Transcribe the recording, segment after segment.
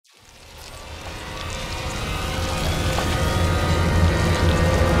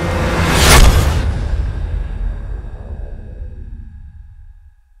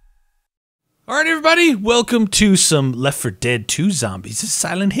Alright everybody, welcome to some L4D2 Zombies. It's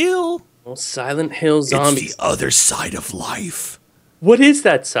Silent Hill. Well, Silent Hill Zombies. It's the other side of life. What is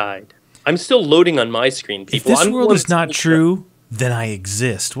that side? I'm still loading on my screen, people. If this world is not true, then I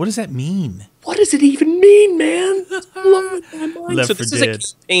exist. What does that mean? What does it even mean, man? So this is a Dead.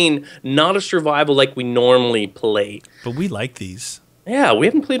 campaign, not a survival like we normally play. But we like these. Yeah, we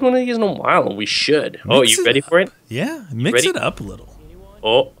haven't played one of these in a while, and we should. Oh, you ready for it? Yeah, mix it up a little.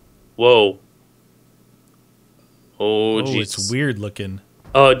 Oh, whoa. Oh, Oh, jeez. it's weird looking.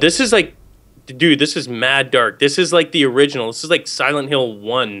 Oh, this is like, dude, this is mad dark. This is like the original. This is like Silent Hill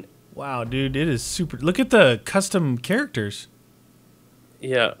 1. Wow, dude, it is super. Look at the custom characters.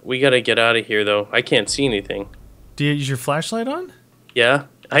 Yeah, we gotta get out of here, though. I can't see anything. Do you use your flashlight on? Yeah,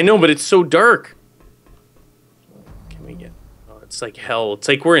 I know, but it's so dark. Can we get... Oh, it's like hell. It's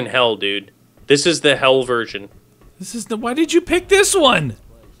like we're in hell, dude. This is the hell version. This is the. Why did you pick this one?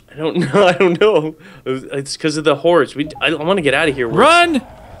 I don't know. I don't know. It's because of the hordes. I want to get out of here. Run!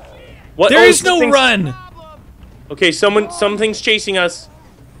 What? There is no run! Okay, something's chasing us.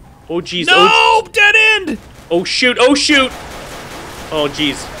 Oh, jeez. No! Oh, Dead end! oh, shoot. Oh, shoot. Oh,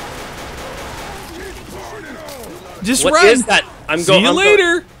 jeez. Just What run! is that? See you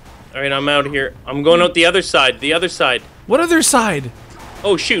later! All right, I'm out of here. I'm going out the other side. The other side. What other side?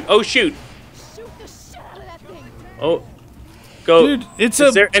 Oh, shoot. Oh, shoot. Oh. Go. Dude, it's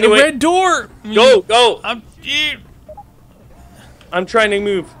Is there any a way- red door! Go, go. I'm trying to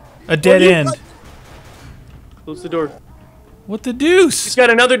move. A dead end. Close the door. What the deuce? He's got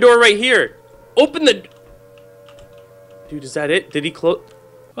another door right here. Open the... Dude, is that it? Did he close?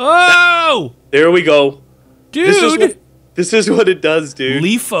 Oh! There we go. Dude! This is what it does, dude.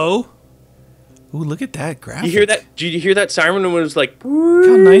 Leafo. Ooh, look at that graphic. You hear that? Did you hear that siren when it was like... Look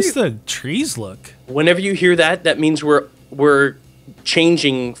how nice the trees look. Whenever you hear that, that means we're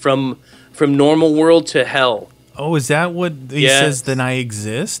changing from normal world to hell. Oh, is that what he Yes. says, then I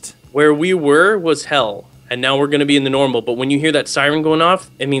exist? Where we were was hell, and now we're going to be in the normal. But when you hear that siren going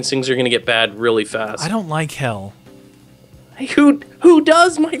off, it means things are going to get bad really fast. I don't like hell. Hey, who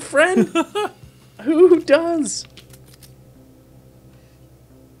does, my friend? Who does?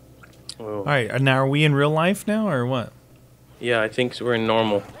 Oh. All right, now are we in real life now, or what? Yeah, I think we're in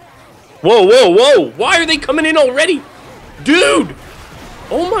normal. Whoa, whoa, whoa! Why are they coming in already? Dude!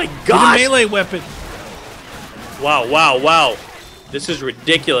 Oh my Get a gosh! melee weapon. Wow, wow, wow. This is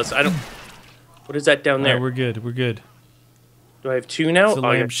ridiculous. I don't... What is that down All there? right, we're good, we're good. Do I have two now? It's a Oh,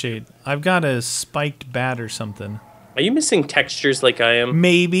 I got- lampshade. I've got a spiked bat or something. Are you missing textures like I am?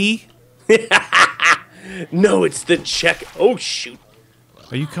 Maybe. No, it's the check. Oh, shoot.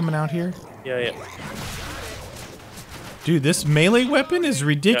 Are you coming out here? Yeah, yeah. Dude, this melee weapon is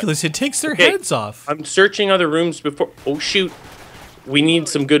ridiculous. It takes their Okay. heads off. I'm searching other rooms before... Oh, shoot. We need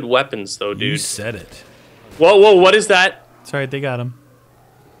some good weapons, though, You dude. said it. Whoa, whoa, what is that? It's alright, they got him.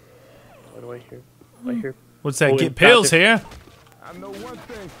 What do I hear? What do I hear? What's that? Oh, Get pills here. I know one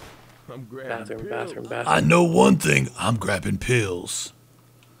thing. I'm grabbing Bathroom, pills. bathroom, bathroom. I know one thing. I'm grabbing pills.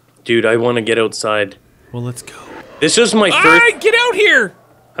 Dude, I want to get outside. Well, let's go. This was my first... Alright, get out here!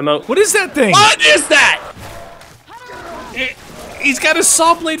 I'm out. What is that thing? What is that? He's got a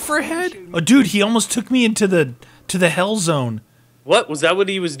saw blade for a head. Oh, dude, he almost took me into the hell zone. What? Was that what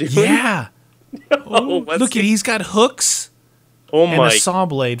he was doing? Yeah. Oh, Look at, he's got hooks Oh and my... a saw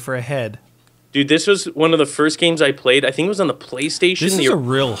blade for a head. Dude, this was one of the first games I played. I think it was on the PlayStation. This is a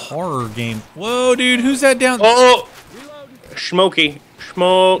real horror game. Whoa, dude, who's that down? Oh! Smoky.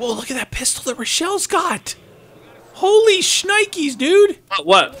 Smoke. Whoa, look at that pistol that Rochelle's got. Holy shnikes, dude.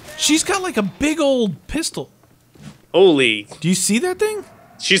 What? She's got like a big old pistol. Holy. Do you see that thing?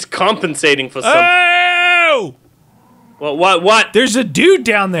 She's compensating for something. Oh! What? There's a dude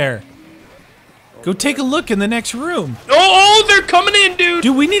down there. Go take a look in the next room. Oh, they're coming in, dude!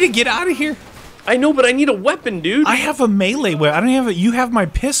 Dude, we need to get out of here. I know, but I need a weapon, dude. I have a melee weapon. I don't have it. You have my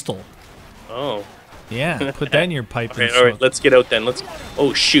pistol. Oh. Yeah, put that in your pipe and All right, smoke. let's get out then. Let's...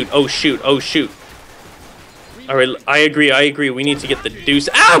 Oh, shoot. Oh, shoot. Oh, shoot. All right, I agree. We need to get the deuce.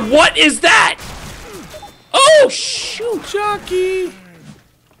 Ah, what is that? Oh, shoot. Jockey.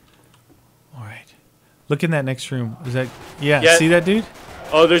 All right. Look in that next room. Is that... Yeah, Yeah. see that dude?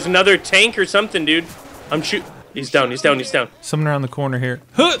 Oh, there's another tank or something, dude. I'm shoot. He's down. Someone around the corner here.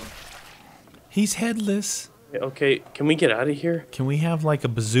 Huh! He's headless. Okay, can we get out of here? Can we have like a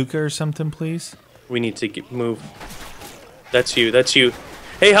bazooka or something, please? We need to move. That's you.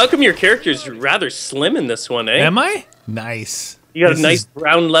 Hey, how come your character's rather slim in this one, eh? Am I? Nice. You got This a nice is-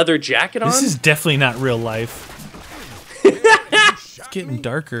 brown leather jacket on? This is definitely not real life. It's getting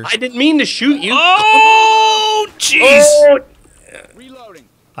darker. I didn't mean to shoot you. Oh, jeez! Oh,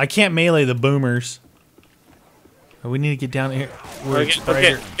 I can't melee the boomers. Oh, we need to get down here where it's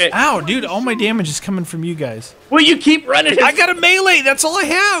brighter. Okay. Ow, dude! All my damage is coming from you guys. Well, you keep running. I got a melee. That's all I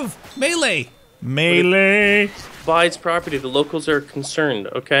have. Melee. Melee. Buys property. The locals are concerned.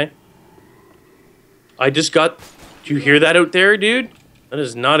 Okay. I just got. Do you hear that out there, dude? That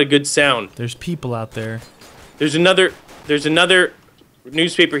is not a good sound. There's people out there. There's another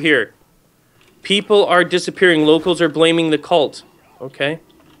newspaper here. People are disappearing. Locals are blaming the cult. Okay.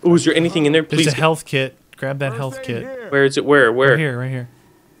 Oh, is there anything in there? Please. There's a health kit. Grab that health kit. Where is it? Where? Right here, right here.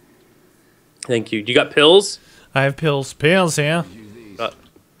 Thank you. Do you got pills? I have pills. Pills, yeah.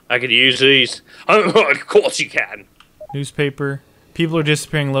 I could use these. Of course you can. Newspaper. People are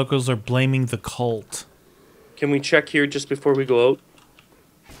disappearing. Locals are blaming the cult. Can we check here just before we go out?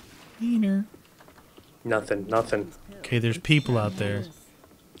 Neener. Nothing. Okay, there's people out there.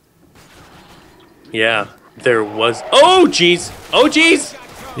 Yeah, there was. Oh, jeez. Oh, jeez.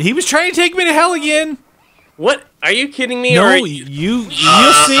 He was trying to take me to hell again. What? Are you kidding me? No, or you'll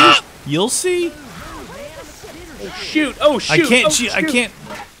see. You'll see. Oh, shoot. Oh, shoot. I can't. Oh, shoot. I can't.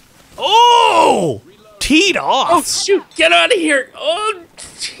 Oh, teed off. Oh, shoot. Get out of here. Oh,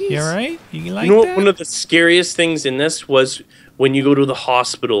 jeez. You all right? You like You know what? that? One of the scariest things in this was when you go to the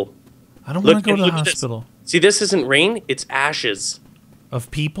hospital. I don't want to go and to the look at this. hospital. See, this isn't rain. It's ashes. Of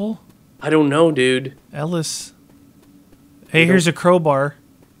people? I don't know, dude. Ellis. Hey, here's a crowbar.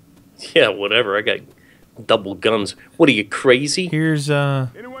 Yeah, whatever. I got double guns. What are you, crazy? Here's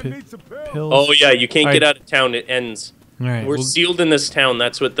Anyone need some pills? pills. Oh, yeah, you can't All get right. out of town. It ends. All right. We're well, sealed in this town.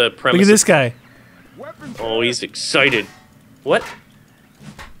 That's what the premise look at this guy. Weapons. Oh, he's excited. What?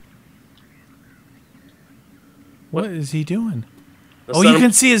 What is he doing? Let's Oh, let you him-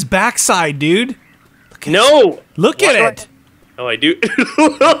 can see his backside, dude. No! Look What? at it. Oh, I do.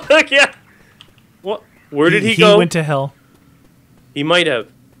 Look, yeah. What? Where did he go? He went to hell. He might have.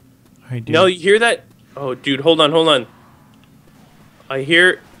 All right, dude. No, you hear that? Oh, dude, hold on. I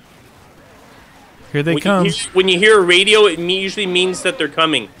hear. Here they When come. when you hear a radio, it usually means that they're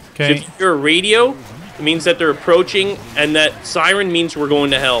coming. So Okay. if you hear a radio, it means that they're approaching, and that siren means we're going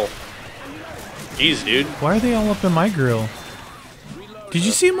to hell. Jeez, dude. Why are they all up in my grill? Did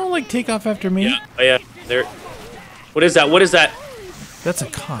you see them all like take off after me? Yeah, oh, yeah. They're. What is that? What is that? That's a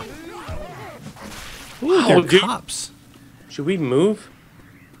cop. Ooh, Wow, they're dude. cops. Should we move?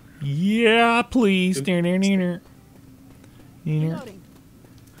 Yeah, please. Dude,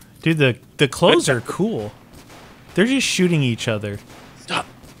 the clothes are cool. They're just shooting each other. Stop.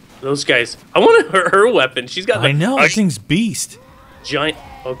 Those guys. I want her weapon. She's got. I know. a That thing's beast. giant.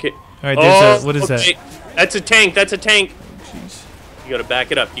 Okay. All right, there's a. What is okay. That's a tank. That's a tank. Jeez. You gotta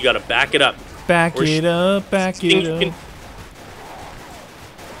back it up. You gotta back it up. Back Or it up. Back Think it you up. can-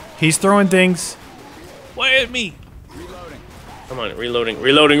 He's throwing things. Why at me? Come on, reloading. Come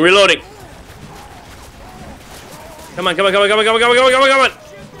on.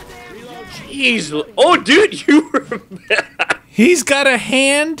 Jeez. Oh, dude, you were bad. He's got a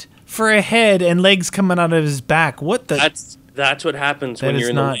hand for a head and legs coming out of his back. What the? That's what happens That when is you're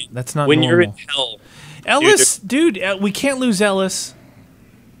in not- the that's not when you're in normal. hell. Ellis, dude, we can't lose Ellis.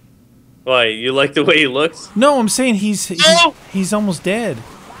 Why? You like the way he looks? No, I'm saying he's No! he's almost dead.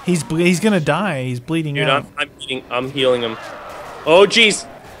 He's gonna die. He's bleeding Dude, out. I'm healing him. Oh, jeez.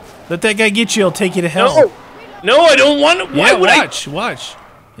 Let that guy get you. He'll take you to hell. No, I don't want to. Why Yeah, would watch.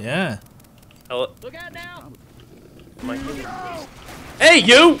 Yeah. Look out now. Hey,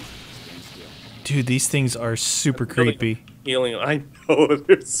 you! Dude, these things are super creepy. Healing. I know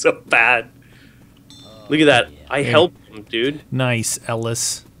they're so bad. Look at that. I helped him, dude. Nice,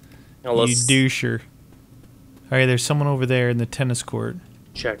 Ellis. Now You let's doucher. All right, there's someone over there in the tennis court.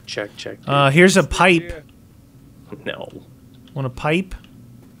 check. Dude. Here's a pipe. No. Want a pipe?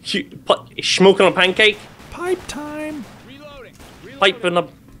 Smoking a pancake? Pipe time. Pipe and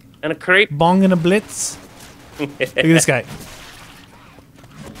a crepe? Bong and a blitz. Look at this guy.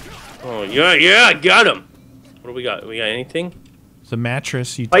 Oh, yeah, got him. What do we got? We got anything? It's a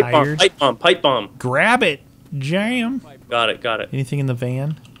mattress. You Pipe tired? bomb. Grab it. Jam. Got it. Anything in the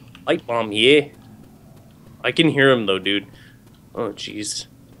van? Pipe bomb, yeah. I can hear him though, dude. Oh, jeez.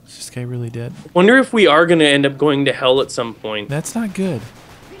 Is this guy really dead? Wonder if we are gonna end up going to hell at some point. That's not good.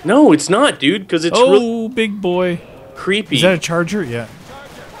 No, it's not, dude, because it's really Oh, big boy. creepy. Is that a charger? Yeah.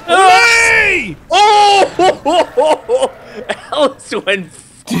 Hey! Oh! Alice went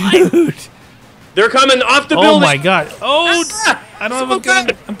flying. Dude. They're coming off the Oh building. my god. Oh, Ah! I don't have a gun.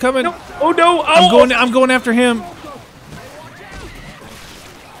 I'm coming. Oh no! Oh, I'm going after him.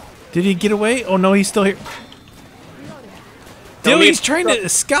 Did he get away? Oh no, he's still here. Tell Dude, me he's it's trying to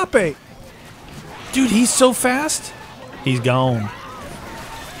escape. Dude, he's so fast. He's gone.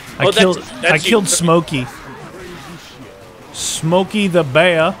 Oh, I killed Smokey. Smokey the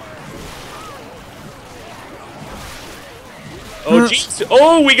bear. Oh, jeez.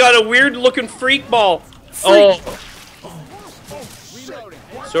 Oh, we got a weird looking freak ball. Oh.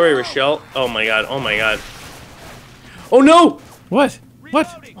 Sorry, Rochelle. Oh my god. Oh my god. Oh no! What?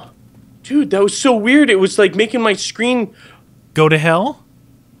 What? Dude, that was so weird. It was like making my screen, Go to hell?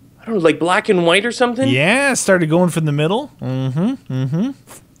 I don't know, like black and white or something? Yeah, started going from the middle.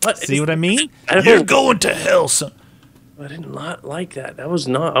 What? See what I mean? I don't You're know. going to hell, son. I did not like that. I was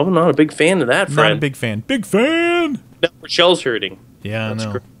not a big fan of that, friend. Not a big fan. Big fan! Now Rochelle's hurting. Yeah, I That's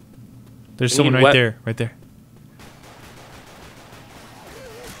know. great. There's We someone need right wep- there. Right there.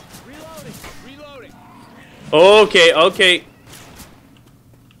 Okay, okay.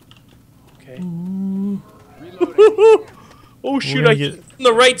 Okay. Oh shoot, I hear from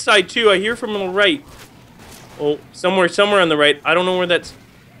the right side too. I hear from the right. Oh, somewhere on the right. I don't know where that's.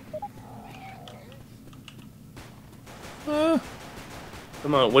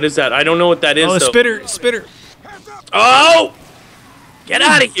 Come on, what is that? I don't know what that is. Oh, a though. spitter. Oh! Get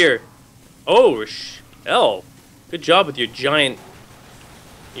out of here! Oh, Rochelle. Good job with your giant.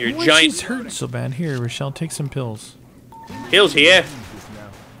 Your Why giant she's hurting so bad? Here, Rochelle, take some pills. pills here.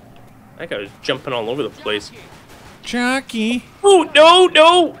 That guy was jumping all over the place. Jockey. Oh, no,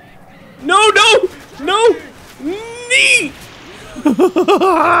 no! No, no! No! Knee!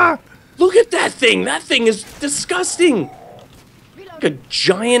 Look at that thing! That thing is disgusting! Like a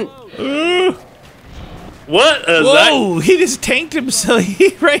giant. What is that? Whoa! He just tanked himself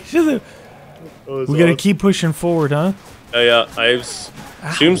right to the. We gotta keep pushing forward, huh? Yeah, I've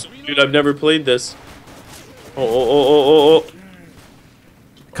assumed so, dude. I've never played this. Oh.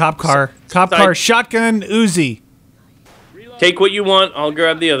 Cop car, shotgun, Uzi. Take what you want. I'll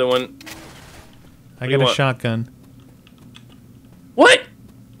grab the other one. I do you got a want? shotgun. What?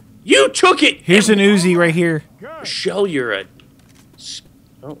 You took it. Here's an Uzi right here. Shell. You're a.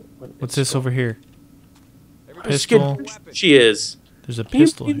 Oh, What's this over here? Pistol. Pistol. She is. There's a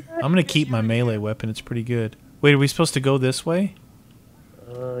pistol here. I'm gonna keep my melee weapon. It's pretty good. Wait, are we supposed to go this way?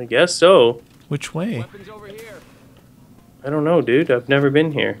 I guess so. Which way? I don't know, dude. I've never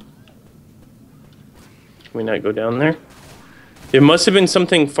been here. Can we not go down there? There must have been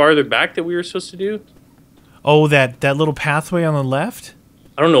something farther back that we were supposed to do. Oh, that little pathway on the left?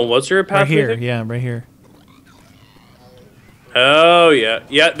 I don't know. Was there a path Right here. there? Yeah, right here. Oh, yeah.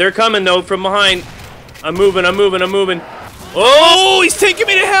 Yeah, they're coming, though, from behind. I'm moving. Oh, he's taking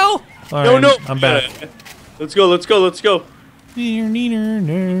me to hell! All No, right, no. I'm back. Let's go. Hard Oh,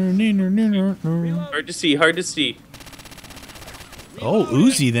 to see.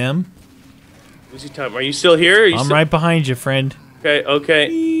 Uzi them. Who's your time? Are you still here? Are you I'm still... right behind you, friend. Okay.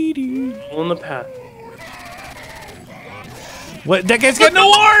 On the path. What? That guy's got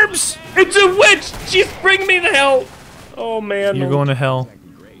no arms! It's a witch! She's bringing me to hell! Oh, man. You're going to hell.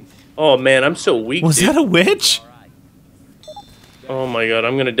 Oh, man. I'm so weak, Was dude. that a witch? Oh, my God.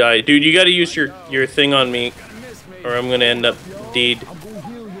 I'm gonna die. Dude, you gotta use your thing on me, or I'm gonna end up dead.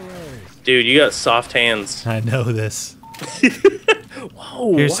 Dude, you got soft hands. I know this.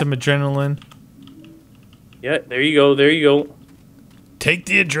 Whoa. Here's what? some adrenaline. Yeah, there you go. Take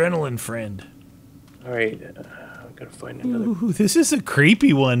the adrenaline, friend. All right. I'm gonna find another Ooh, this is a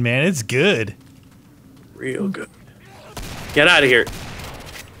creepy one, man. It's good. real good. Get out of here.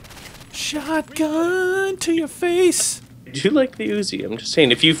 Shotgun to your face. I do like the Uzi. I'm just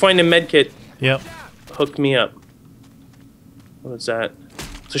saying, if you find a med kit, Yep. hook me up. What is that?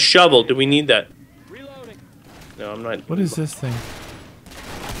 It's a shovel. Do we need that? No, I'm not. What is this thing?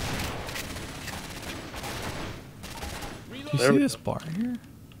 Do you see this bar here?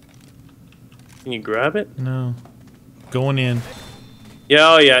 Can you grab it? No. Going in.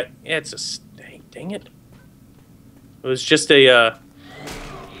 Yeah, oh yeah. Yeah, it's a dang it. It was just a,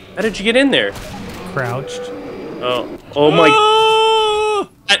 how did you get in there? Crouched. Oh my. Oh!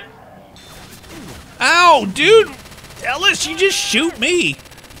 Ow, dude! Ellis, you just shoot me!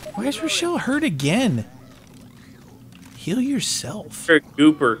 Why is Rochelle hurt again? Heal yourself. You're a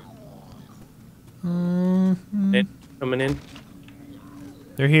gooper. Coming in.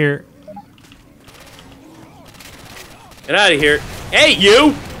 They're here. Get out of here. Hey,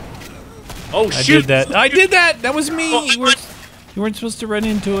 you! Oh, I shoot. did that. I did that! That was me! Oh, You weren't supposed to run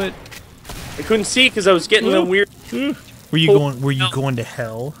into it. I couldn't see because I was getting the weird. Were you going to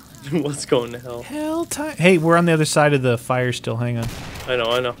hell? What's going to hell? Hell time. Hey, we're on the other side of the fire still. Hang on. I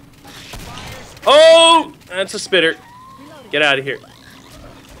know. Oh! That's a spitter. Get out of here.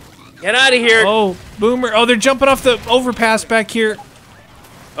 Get out of here. Oh, Boomer. Oh, they're jumping off the overpass back here.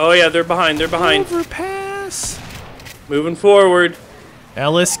 Oh, yeah, they're behind. Overpass. Moving forward.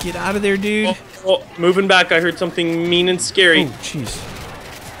 Ellis, get out of there, dude. Oh, moving back. I heard something mean and scary. Oh, jeez.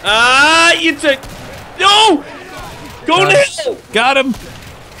 Ah, you took. No! Go now! Got him.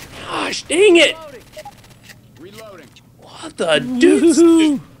 Gosh, dang it! Reloading. What the deuce?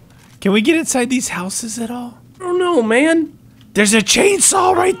 Woohoo. Can we get inside these houses at all? I don't know, man. There's a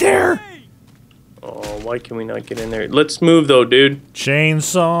chainsaw right there. Oh, why can we not get in there? Let's move though, dude.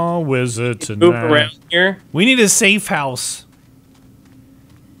 Chainsaw wizard tonight. Move around here. We need a safe house.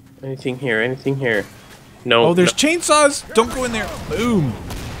 Anything here? Anything here? No. Oh, there's chainsaws. Don't go in there. Boom.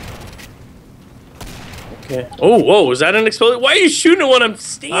 Okay. Oh, whoa! Was that an explosion? Why are you shooting when I'm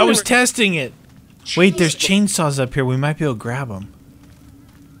standing? I was testing it. Wait, there's chainsaws up here. We might be able to grab them.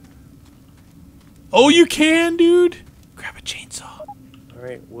 Oh, you can, dude. Grab a chainsaw. All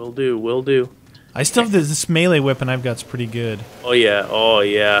right, will do. Will do. I still have this melee weapon I've got's pretty good. Oh yeah. Oh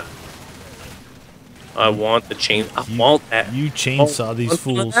yeah. I want the chain. I want that. You chainsaw these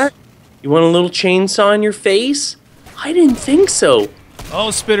fools. You want a little chainsaw in your face? I didn't think so.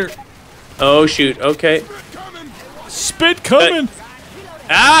 Oh, spitter. Oh shoot. Okay. Spit coming.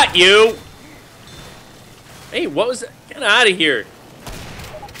 Ah, you. Hey, what was that? Get out of here.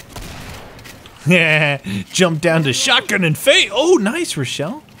 Yeah. Jump down to shotgun and fate. Oh, nice,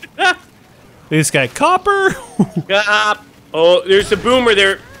 Rochelle. This guy, Copper. Oh, there's a boomer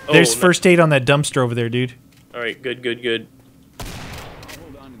there. Oh, There's first aid on that dumpster over there, dude. All right, good, good, good.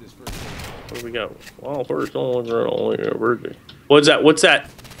 What do we got? Well, first, what's that? What's that?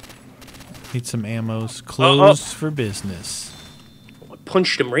 Need some ammos. Closed for business. I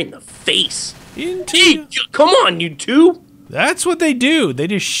punched him right in the face. Into Hey, come on, you two. That's what they do. They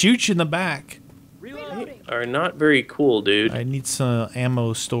just shoot you in the back. Are not very cool, dude. I need some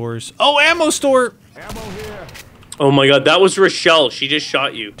ammo stores. Oh, ammo store! Ammo here. Oh my god, that was Rochelle. She just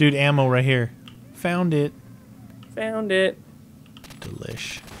shot you. Dude, ammo right here. Found it. Found it.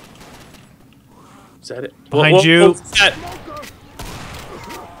 Delish. Is that it? Behind you. What's that?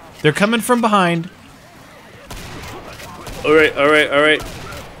 They're coming from behind. All right, all right, all right.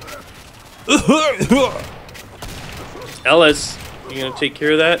 Ellis, you gonna take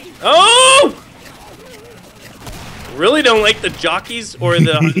care of that? Oh! Really don't like the jockeys or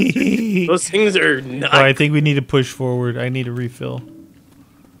the... Those things are not... Oh, I think we need to push forward. I need a refill.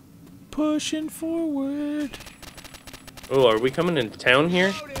 Pushing forward. Oh, are we coming into town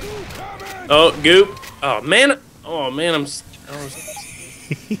here? Oh, goop. Oh, man. Oh, man, I'm...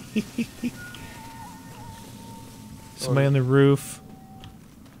 Somebody on the roof.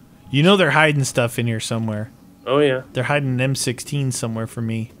 You know they're hiding stuff in here somewhere. Oh, yeah. They're hiding an M16 somewhere for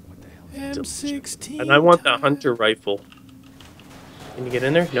me. M16. And I want that hunter rifle. Can you get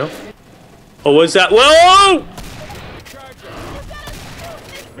in there? No? Oh, what's that? Whoa!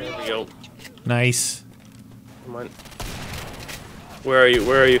 There we go. Nice. Come on. Where are you?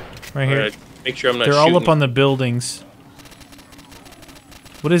 Where are you? Right here. Alright, make sure I'm not They're shooting. all up on the buildings.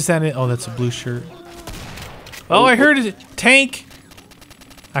 What is that? Oh, that's a blue shirt. Oh, I heard it. Tank.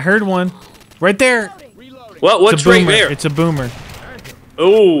 I heard one. Right there. What? What's right there? It's a boomer.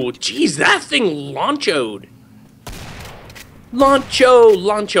 Oh, jeez, that thing launchoed.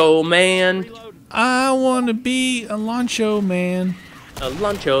 Launcho, man. I want to be a Lancho man. A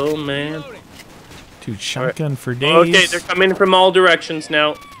launcho, man. Dude, shotgun for days. Okay, they're coming from all directions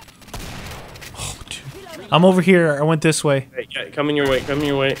now. Oh, dude. I'm over here. I went this way. Hey, yeah, coming your way, coming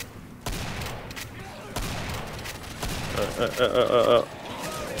your way.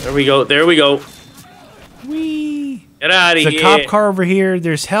 There we go, there we go. Whee! Get out of There's here. a cop car over here.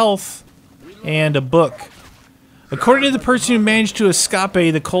 There's health and a book. According to the person who managed to escape,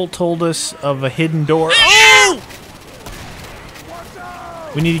 the cult told us of a hidden door. Oh!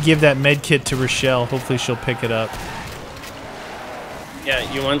 We need to give that med kit to Rochelle. Hopefully she'll pick it up.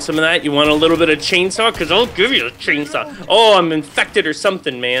 Yeah, you want some of that? You want a little bit of chainsaw? Because I'll give you a chainsaw. Oh, I'm infected or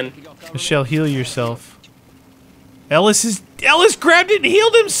something, man. Michelle, heal yourself. Ellis grabbed it and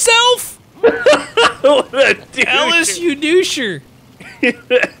healed himself! Ellis, you doucher!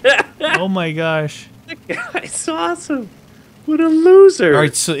 Oh my gosh. That guy's awesome. What a loser.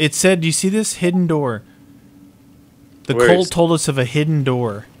 Alright, so it said, do you see this? Hidden door. The Where cult is- told us of a hidden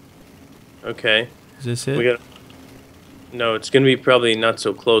door. Okay. Is this it? We got. No, it's gonna be probably not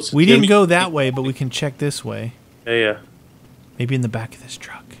so close. We It's gonna didn't be- go that way, but we can check this way. Yeah, yeah. Maybe in the back of this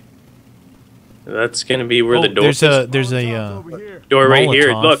truck. That's gonna be where Oh, the door is. there's a Over here. Door right here.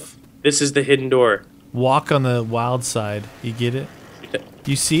 Molotov. Look, this is the hidden door. walk on the wild side. You get it?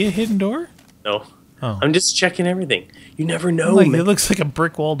 You see a hidden door? No. Oh. I'm just checking everything. You never know, Like, man. it looks like a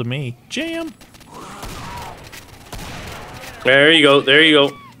brick wall to me. Jam. There you go. There you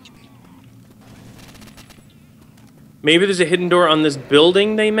go. Maybe there's a hidden door on this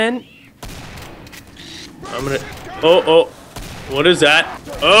building they meant? I'm gonna... Oh. What is that?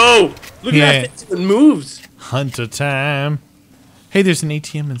 Oh! Look at that. It moves. Hunter time. Hey, there's an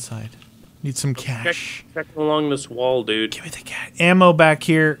ATM inside. Need some cash. Checking along this wall, dude. Give me the cash. Ammo back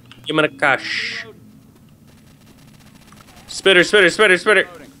here. Give me the cash. Spitter. Do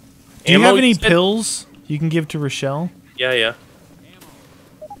you have any pills you can give to Rochelle? Yeah.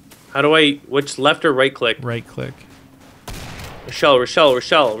 How do I... Which left or right click? Right click. Rochelle.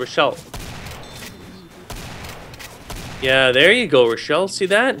 Yeah, there you go, Rochelle. See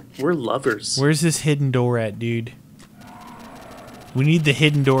that? We're lovers. Where's this hidden door at, dude? We need the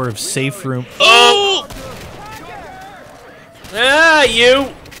hidden door of safe room. Oh! Ah,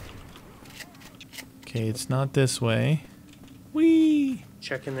 you! Okay, it's not this way. Whee!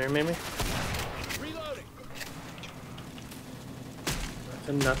 Check in there, maybe?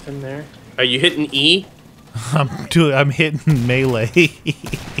 Nothing there. Are you hitting E? I'm hitting melee.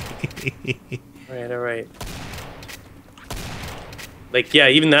 Alright. Like, yeah,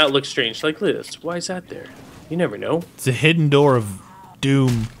 even that looks strange. Like, look at this. Why is that there? You never know. It's a hidden door of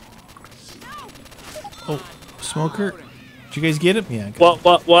doom. Oh, smoker. Did you guys get him? Yeah. I got him.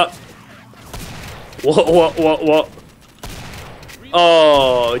 What?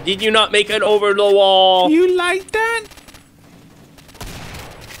 Oh, did you not make it over the wall? You like that?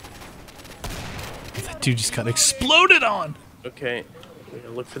 That dude just got exploded on. Okay. We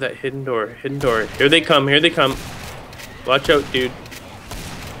gotta look for that hidden door. Here they come. Watch out, dude.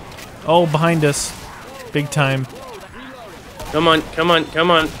 Oh, behind us. Big time. Come on.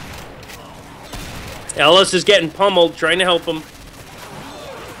 Ellis is getting pummeled, trying to help him.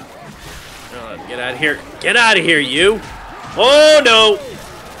 Oh, get out of here, you. Oh, no.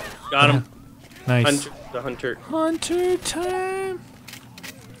 Got him. Nice. The hunter. Hunter time.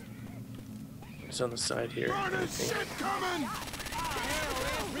 He's on the side here.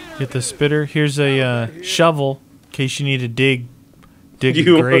 Get the spitter. Here's a shovel in case you need to dig a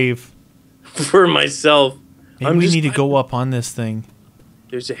grave. For myself. Maybe we need to go up on this thing.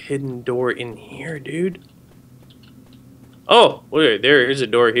 There's a hidden door in here, dude. Oh, wait, there is a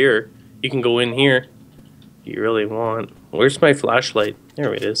door here. You can go in here if you really want. Where's my flashlight?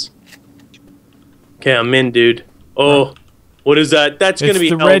 There it is. Okay, I'm in, dude. Oh, what is that? That's gonna be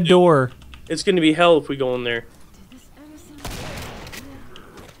hell. It's the red door. It's gonna be hell if we go in there.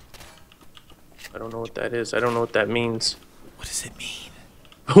 I don't know what that is. I don't know what that means. What does it mean?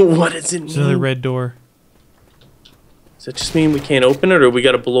 What does it mean? It's another red door. Does that just mean we can't open it, or we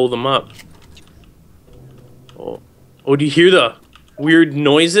gotta blow them up? Oh, do you hear the weird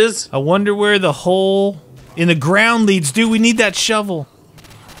noises? I wonder where the hole in the ground leads. Dude, we need that shovel.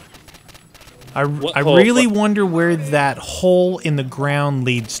 I really wonder where that hole in the ground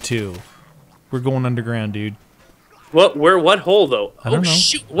leads to. We're going underground, dude. What hole, though? I don't know.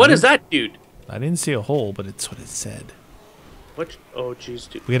 Shoot. What is that, dude? I didn't see a hole, but it's what it said. What? Oh, jeez,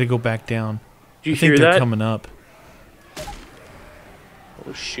 dude. We gotta go back down. Do you I think hear they're that? coming up.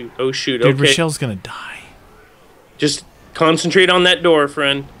 Oh, shoot. Dude, okay. Rochelle's gonna die. Just concentrate on that door,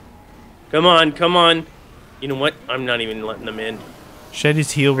 friend. Come on. You know what? I'm not even letting them in. Shed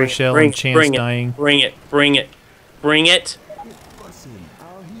his heal, Rochelle, and Chance dying. Bring it.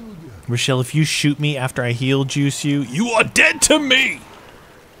 Rochelle, if you shoot me after I heal juice you, you are dead to me!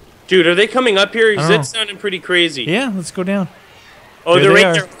 Dude, are they coming up here? Because that's sounding pretty crazy. Yeah, let's go down. Oh, they're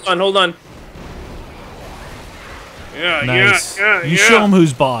right there. Hold on. Yeah, nice. You show them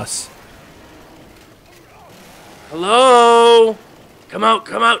who's boss. Hello? Come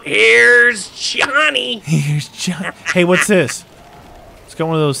out. Here's Johnny. Hey, what's this? It's got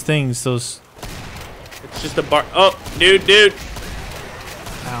one of those things, It's just a bar. Oh, dude.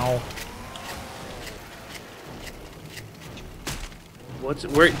 Ow.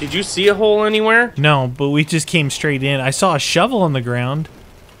 Where did you see a hole anywhere? No, but we just came straight in. I saw a shovel on the ground.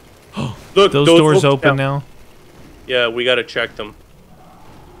 Look, those doors open now. Yeah, we gotta check them.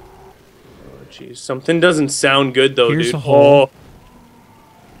 Oh, jeez. Something doesn't sound good, though, Here's dude. a hole.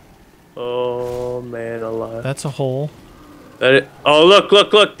 Oh, man alive. That's a hole. Oh,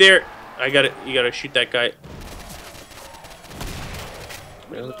 look, there. I got it. You gotta shoot that guy.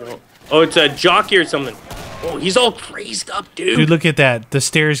 Oh, it's a jockey or something. Oh, he's all crazed up, dude. Dude, look at that. The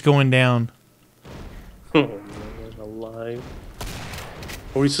stairs going down. Oh, man alive.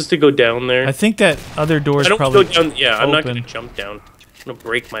 Are we supposed to go down there? I think that other door's I don't probably go down. Yeah, I'm not open. gonna jump down. I'm gonna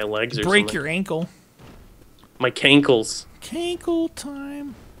break my legs or Break something. your ankle. My cankles. Cankle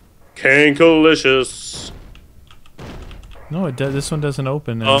time. Cankalicious. No, it does. This one doesn't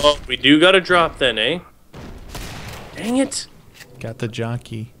open now. Oh, we do gotta drop then, eh? Dang it. Got the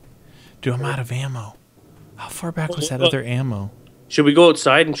jockey. Dude, I'm out of ammo. How far back was that other ammo? Should we go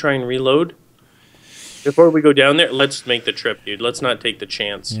outside and try and reload? Before we go down there, let's make the trip, dude. Let's not take the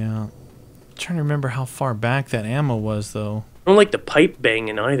chance. Yeah. I'm trying to remember how far back that ammo was, though. I don't like the pipe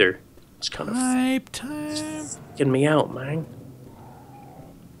banging either. It's kind of Pipe time. getting me out, man.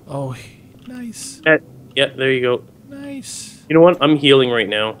 Oh, nice. Yeah, there you go. Nice. You know what? I'm healing right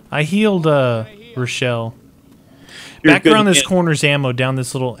now. I healed Rochelle. You're Back good around this again. corner's ammo down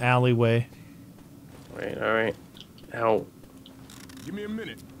this little alleyway. All right. Ow. Give me a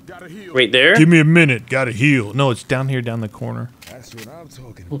minute. Gotta heal. Right there? Give me a minute. Gotta heal. No, it's down here, down the corner. That's what I'm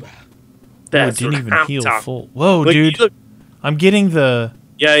talking about. That's Oh, it didn't what even I'm heal talking- full. Whoa, Look, dude. look. I'm getting the...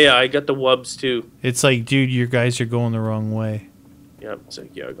 Yeah, I got the wubs too. It's like, dude, you guys are going the wrong way. Yep, it's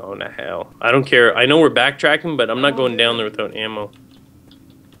like, you're going to hell. I don't care. I know we're backtracking, but I'm not going down there without ammo.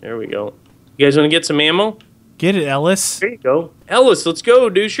 There we go. You guys want to get some ammo? Get it, Ellis. There you go. Ellis, let's go,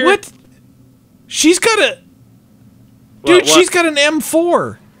 doucher. What? She's got a... Dude, she's got an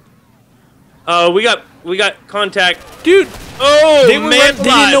M4. We got contact. Dude, Oh, they man,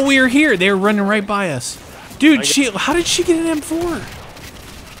 didn't know we were here. They were running right by us. Dude, how did she get an M4?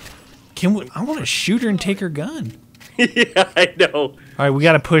 I want to shoot her and take her gun. Yeah, I know. All right, we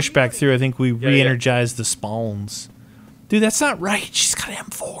got to push back through. I think we yeah. re-energized the spawns. Dude, that's not right. She's got an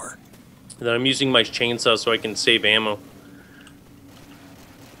M4. And then I'm using my chainsaw so I can save ammo.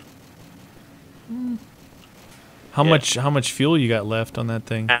 How much fuel you got left on that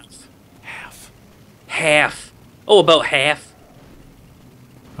thing? Half. Oh, about half.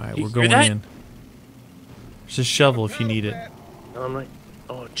 All right, You we're hear going that? in. There's a shovel if you need it. I'm like,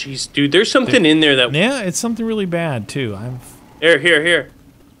 oh, jeez, dude, there's something in there that... Yeah, it's something really bad too. I'm Here.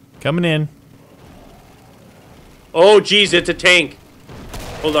 coming in. Oh, jeez, it's a tank.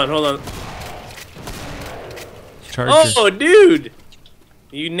 Hold on. Charger. Oh, dude.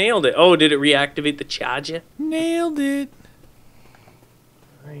 You nailed it. Oh, did it reactivate the charger? Nailed it.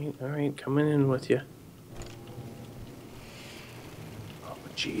 All right, coming in with you. Oh,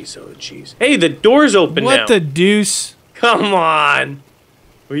 jeez. Hey, the door's open now. What the deuce? Come on.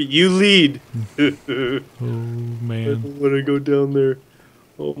 Wait, you lead. Oh I man. don't want to go down there.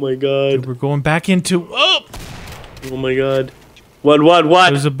 Oh, my God. Dude, we're going back into... Oh! Oh, my God. What?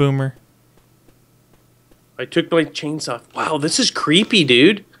 There's a boomer. I took my chainsaw. Wow, this is creepy,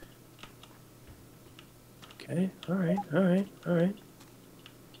 dude. Okay, all right.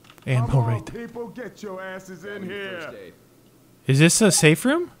 Ammo Come on, right there. people, get your asses in here. Is this a safe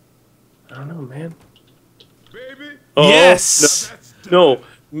room? I don't know, man. Baby, Oh, Yes! No.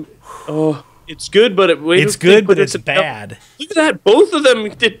 Oh, it's good, but It's good, but it's bad. Look at that. Both of them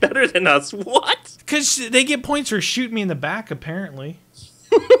did better than us. What? Because they get points for shooting me in the back, apparently.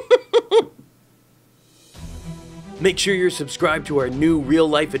 Make sure you're subscribed to our new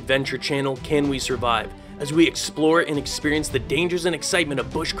real-life adventure channel, Can We Survive, as we explore and experience the dangers and excitement of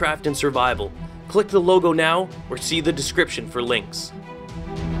bushcraft and survival. Click the logo now or see the description for links.